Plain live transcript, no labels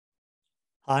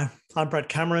Hi, I'm Brett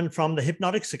Cameron from the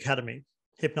Hypnotics Academy,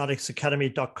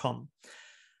 hypnoticsacademy.com.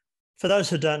 For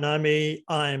those who don't know me,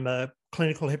 I'm a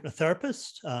clinical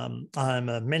hypnotherapist. I'm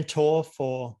a mentor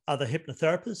for other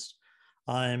hypnotherapists.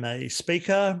 I'm a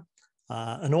speaker,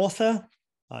 an author.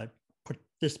 I put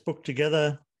this book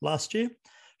together last year,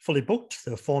 fully booked,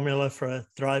 The Formula for a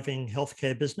Thriving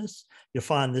Healthcare Business. You'll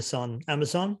find this on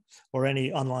Amazon or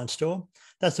any online store.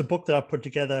 That's a book that I put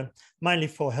together mainly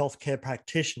for healthcare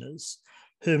practitioners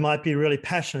who might be really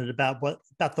passionate about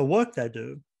the work they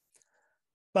do,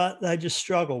 but they just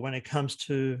struggle when it comes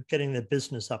to getting their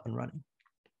business up and running.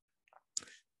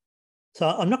 So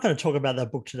I'm not going to talk about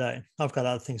that book today. I've got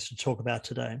other things to talk about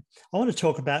today. I want to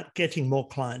talk about getting more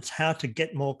clients, how to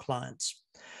get more clients.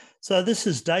 So this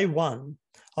is day one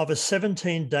of a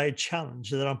 17-day challenge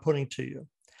that I'm putting to you.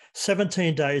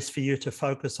 17 days for you to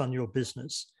focus on your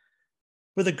business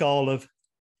with a goal of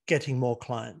getting more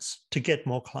clients, to get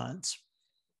more clients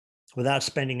without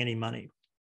spending any money.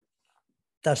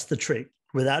 That's the trick,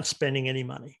 without spending any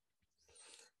money.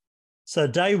 So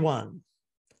day one,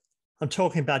 I'm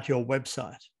talking about your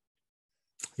website.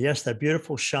 Yes, that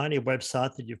beautiful, shiny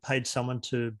website that you've paid someone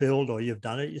to build or you've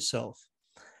done it yourself.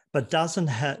 But does it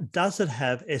have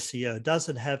SEO? Does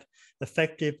it have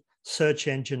effective search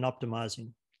engine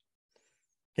optimizing?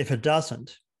 If it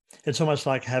doesn't, it's almost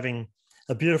like having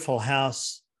a beautiful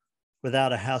house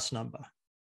without a house number,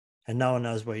 and no one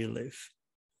knows where you live.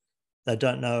 They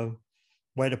don't know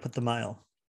where to put the mail,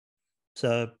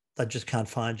 so they just can't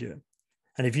find you.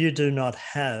 And if you do not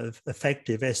have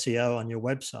effective SEO on your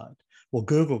website, well,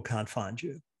 Google can't find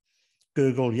you.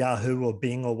 Google, Yahoo, or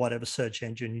Bing, or whatever search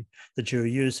engine that you're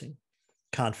using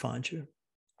can't find you.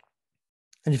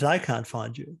 And if they can't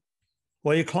find you,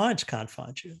 well, your clients can't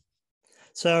find you.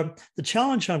 So the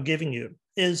challenge I'm giving you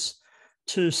is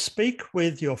to speak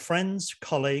with your friends,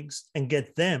 colleagues, and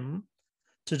get them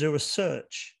to do a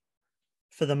search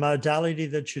for the modality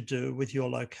that you do with your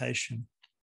location.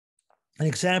 An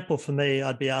example for me,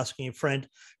 I'd be asking a friend,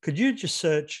 could you just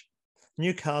search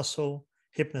Newcastle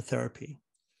hypnotherapy?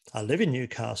 I live in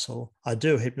Newcastle, I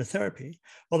do hypnotherapy.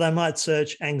 Or they might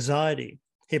search anxiety,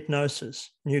 hypnosis,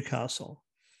 Newcastle,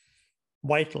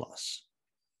 weight loss,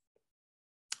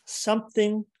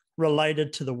 something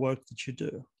related to the work that you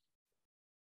do.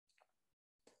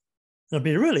 It'll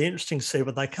be really interesting to see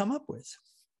what they come up with.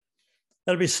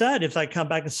 It'll be sad if they come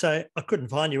back and say, I couldn't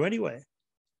find you anywhere.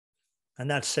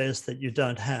 And that says that you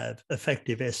don't have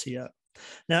effective SEO.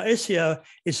 Now, SEO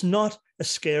is not a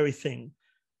scary thing.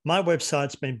 My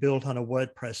website's been built on a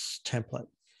WordPress template,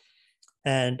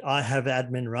 and I have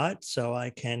admin rights, so I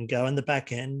can go in the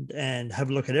back end and have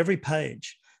a look at every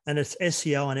page, and it's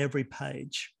SEO on every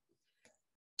page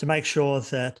to make sure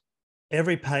that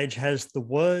every page has the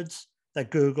words that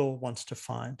Google wants to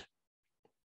find.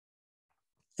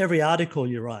 Every article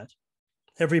you write,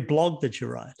 every blog that you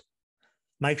write,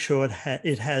 make sure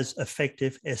it has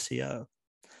effective SEO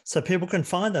so people can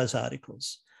find those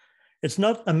articles. It's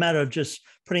not a matter of just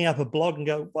putting up a blog and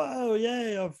go, whoa,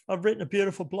 yeah, I've written a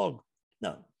beautiful blog.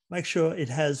 No, make sure it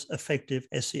has effective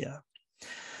SEO.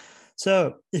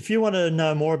 So if you want to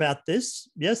know more about this,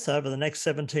 yes, over the next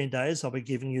 17 days, I'll be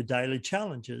giving you daily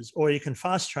challenges, or you can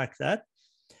fast track that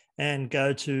and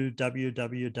go to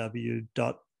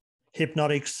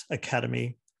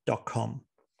www.hypnoticsacademy.com.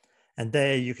 And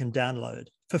there you can download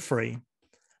for free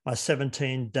my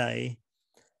 17-day,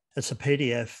 it's a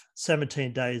PDF,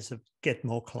 17 days of Get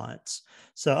More Clients.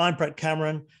 So I'm Brett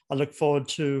Cameron. I look forward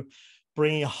to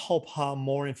bringing a whole pile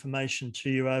more information to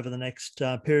you over the next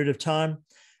period of time.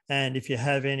 And if you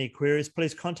have any queries,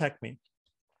 please contact me.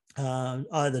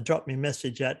 Either drop me a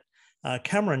message at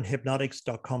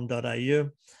cameronhypnotics.com.au,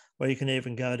 or you can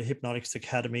even go to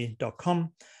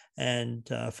hypnoticsacademy.com and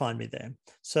find me there.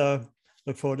 So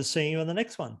look forward to seeing you on the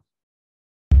next one.